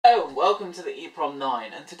welcome to the EEPROM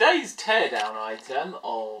 9, and today's teardown item,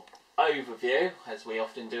 or overview, as we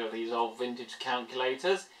often do of these old vintage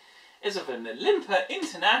calculators, is of an Olympia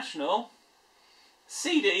International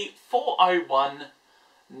CD401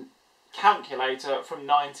 calculator from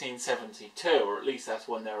 1972, or at least that's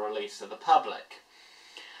when they were released to the public.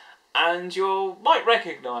 And you might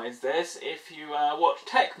recognise this if you watch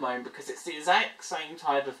Tech Moan, because it's the exact same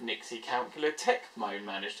type of Nixie calculator Tech Moan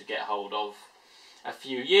managed to get hold of a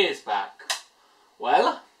few years back.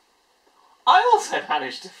 Well, I also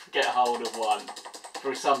managed to get hold of one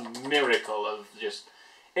through some miracle of just...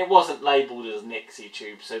 It wasn't labelled as Nixie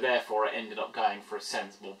Tube, so therefore it ended up going for a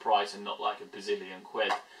sensible price and not like a bazillion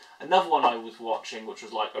quid. Another one I was watching, which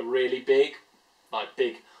was like a really big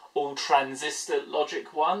all transistor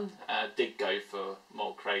logic one, did go for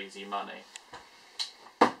more crazy money.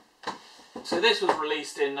 So this was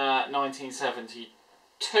released in 1972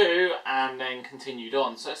 and then continued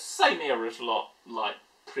on. So same era as a lot like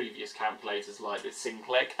previous calculators like this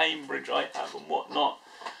Sinclair Cambridge I have and whatnot.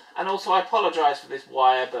 And also I apologise for this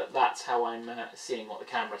wire, but that's how I'm seeing what the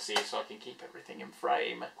camera sees, so I can keep everything in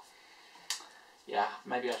frame. Yeah,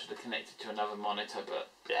 maybe I should have connected to another monitor,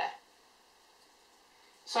 but yeah.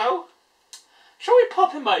 So, shall we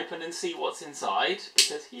pop him open and see what's inside?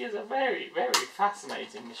 Because he is a very, very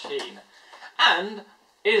fascinating machine. And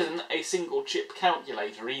isn't a single chip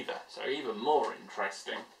calculator either, so even more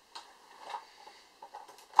interesting.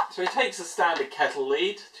 So he takes a standard kettle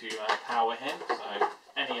lead to power him, so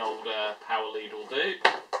any old power lead will do.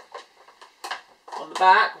 On the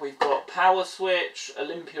back we've got power switch,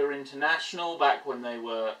 Olympia International, back when they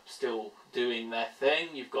were still doing their thing.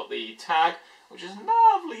 You've got the tag, which is a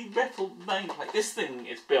lovely metal nameplate. This thing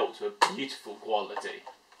is built to a beautiful quality.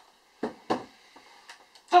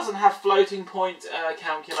 Doesn't have floating point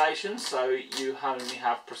calculations, so you only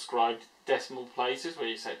have prescribed decimal places where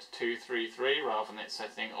you set to 233 rather than it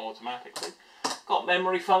setting automatically. Got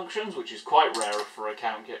memory functions, which is quite rare for a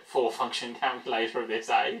 4-function calculator of this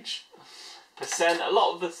age. Percent, a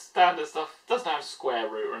lot of the standard stuff doesn't have square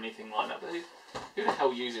root or anything like that, but who the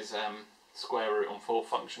hell uses square root on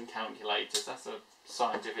 4-function calculators? That's a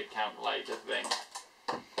scientific calculator thing.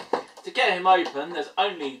 To get him open, there's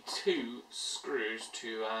only 2 screws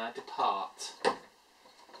to depart.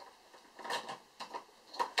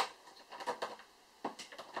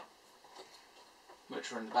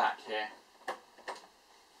 Which are in the back here.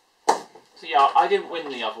 So yeah, I didn't win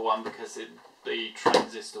the other one because the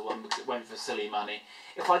transistor one, because it went for silly money.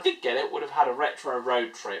 If I did get it, would have had a retro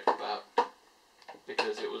road trip, but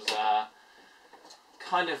because it was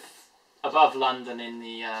kind of above London in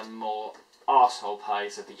the more arsehole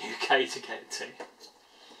place of the UK to get to.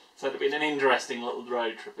 So it'd have been an interesting little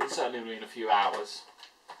road trip. It certainly would have been a few hours.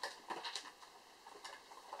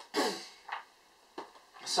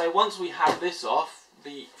 So once we have this off,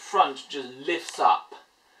 the front just lifts up.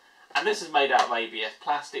 And this is made out of ABS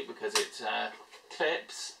plastic because it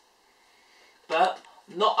clips. But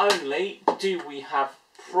not only do we have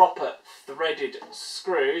proper threaded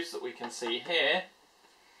screws that we can see here,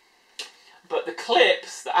 but the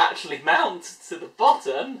clips that actually mount to the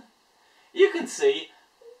bottom, you can see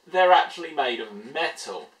they're actually made of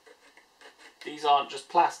metal. These aren't just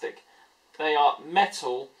plastic. They are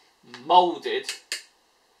metal moulded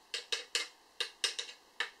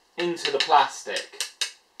into the plastic.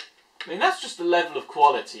 I mean, that's just the level of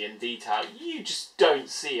quality and detail you just don't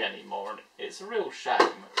see anymore, and it's a real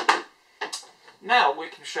shame. Now we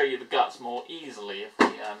can show you the guts more easily if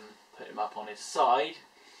we put him up on his side.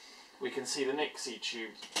 We can see the Nixie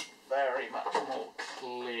tube very much more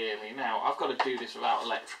clearly. Now, I've got to do this without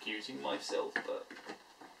electrocuting myself, but...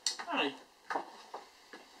 Hey.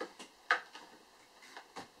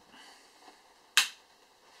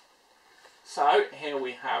 So, here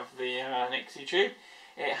we have the Nixie tube.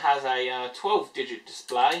 It has a 12-digit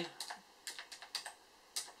display.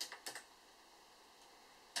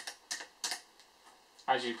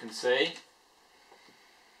 As you can see.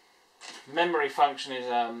 Memory function is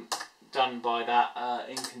done by that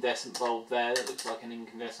incandescent bulb there. That looks like an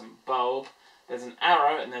incandescent bulb. There's an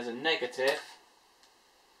arrow and there's a negative.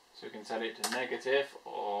 So we can set it to negative,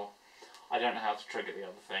 or I don't know how to trigger the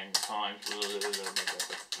other thing.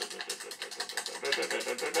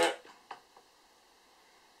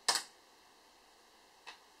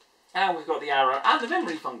 And we've got the arrow and the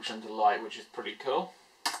memory function to light, which is pretty cool.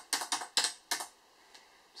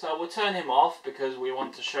 So we'll turn him off because we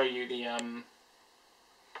want to show you the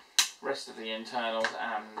rest of the internals,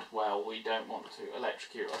 and well, we don't want to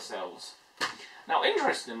electrocute ourselves. Now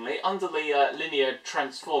interestingly, under the linear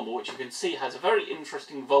transformer, which you can see has a very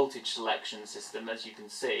interesting voltage selection system, as you can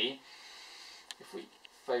see, if we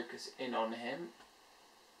focus in on him.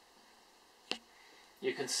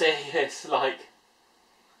 You can see this, like,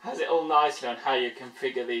 has it all nicely on how you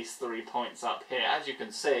configure these 3 points up here. As you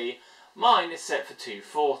can see, mine is set for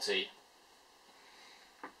 240.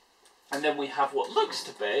 And then we have what looks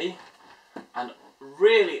to be an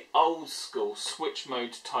really old school switch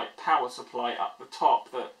mode type power supply up the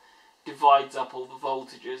top that divides up all the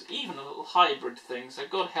voltages, even a little hybrid thing, so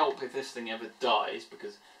God help if this thing ever dies,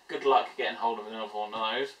 because good luck getting hold of another one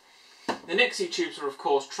of those. The Nixie tubes are of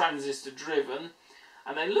course transistor driven,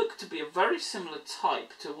 and they look to be a very similar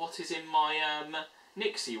type to what is in my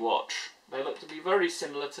Nixie watch. They look to be very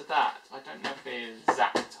similar to that. I don't know if they're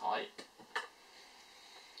exact type.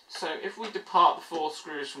 So if we depart the 4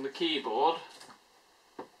 screws from the keyboard,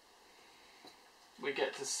 we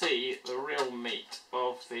get to see the real meat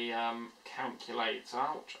of the calculator,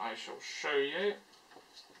 which I shall show you.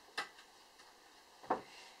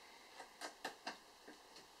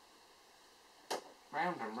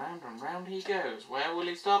 Round and round and round he goes. Where will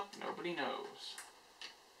he stop? Nobody knows.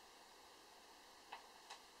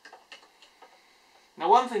 Now,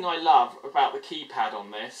 one thing I love about the keypad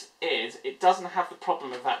on this is it doesn't have the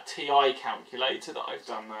problem of that TI calculator that I've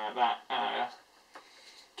done that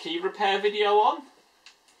key repair video on,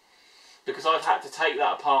 because I've had to take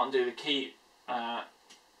that apart and do the key,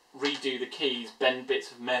 redo the keys, bend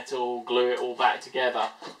bits of metal, glue it all back together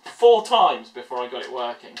 4 times before I got it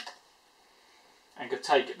working, and could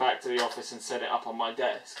take it back to the office and set it up on my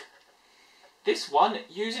desk. This one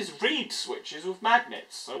uses reed switches with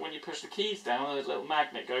magnets, so when you push the keys down, a little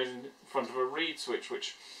magnet goes in front of a reed switch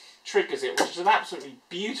which triggers it, which is an absolutely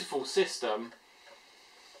beautiful system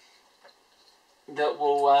that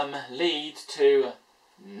will lead to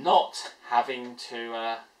not having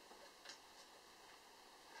to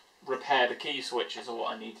repair the key switches. Or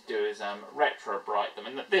what I need to do is retro-bright them,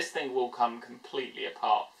 and this thing will come completely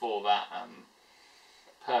apart for that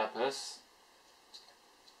purpose.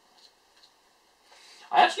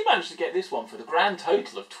 I actually managed to get this one for the grand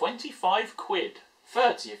total of 25 quid,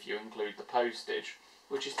 30 if you include the postage,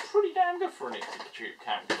 which is pretty damn good for a Nixie Tube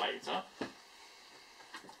calculator.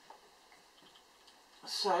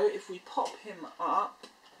 So if we pop him up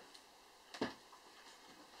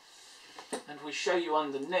and we show you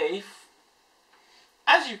underneath,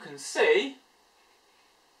 as you can see,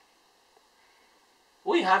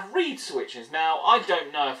 we have reed switches. Now, I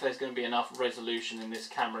don't know if there's going to be enough resolution in this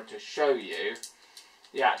camera to show you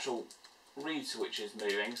the actual reed switches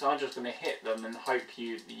moving, so I'm just going to hit them and hope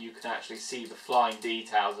you can actually see the flying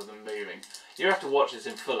details of them moving. You have to watch this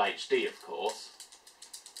in full HD, of course,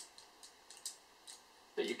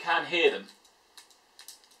 but you can hear them.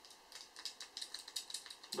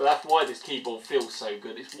 But that's why this keyboard feels so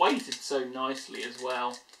good. It's weighted so nicely as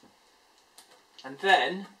well. And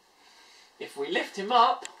then, if we lift him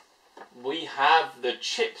up, we have the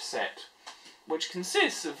chipset, which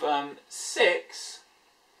consists of 6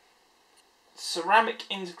 ceramic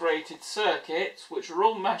integrated circuits, which are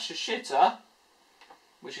all Masha Shitter,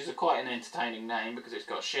 which is quite an entertaining name because it's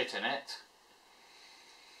got shit in it.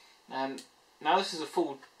 Now this is a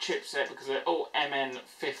full chipset because they're all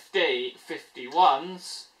MN50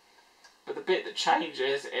 51s, but the bit that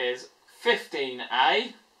changes is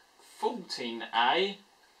 15A, 14A,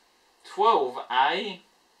 12A,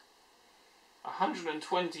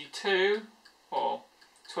 122, or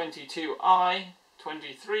 22I,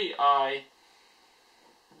 23I,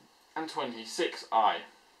 and 26i.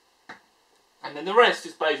 And then the rest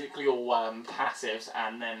is basically all passives,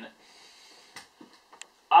 and then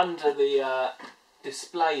under the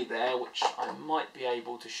display there, which I might be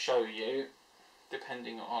able to show you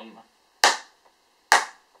depending on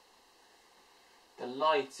the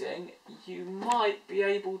lighting, you might be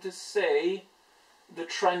able to see the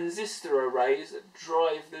transistor arrays that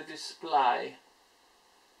drive the display,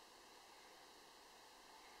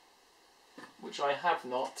 which I have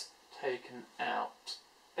not taken out.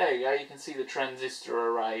 There you go, you can see the transistor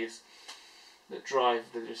arrays that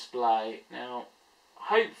drive the display. Now,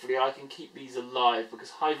 hopefully I can keep these alive,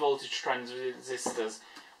 because high voltage transistors,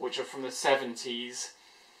 which are from the 70s,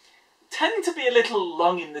 tend to be a little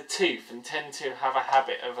long in the tooth and tend to have a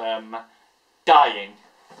habit of dying.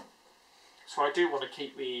 So I do want to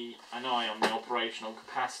keep an eye on the operational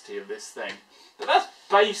capacity of this thing. But that's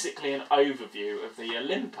basically an overview of the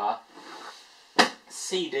Olympia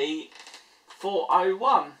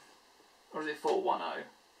CD401. Or is it 410?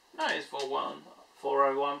 No, it's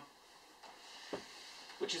 401.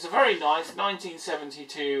 Which is a very nice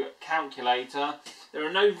 1972 calculator. There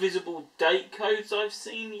are no visible date codes I've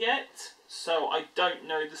seen yet, so I don't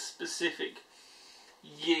know the specific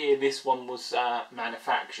year this one was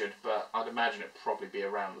manufactured, but I'd imagine it'd probably be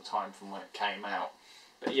around the time from when it came out.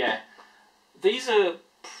 But yeah, these are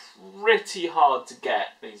pretty hard to get,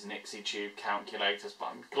 these Nixie Tube calculators, but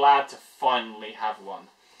I'm glad to finally have one.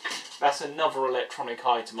 That's another electronic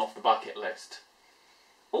item off the bucket list.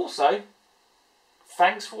 Also,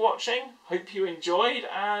 thanks for watching, hope you enjoyed,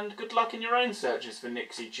 and good luck in your own searches for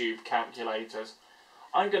Nixie Tube calculators.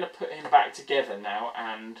 I'm going to put him back together now,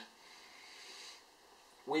 and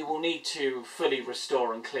we will need to fully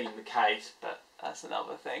restore and clean the case, but that's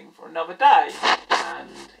another thing for another day. And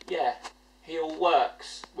yeah, he all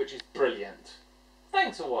works, which is brilliant.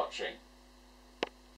 Thanks for watching.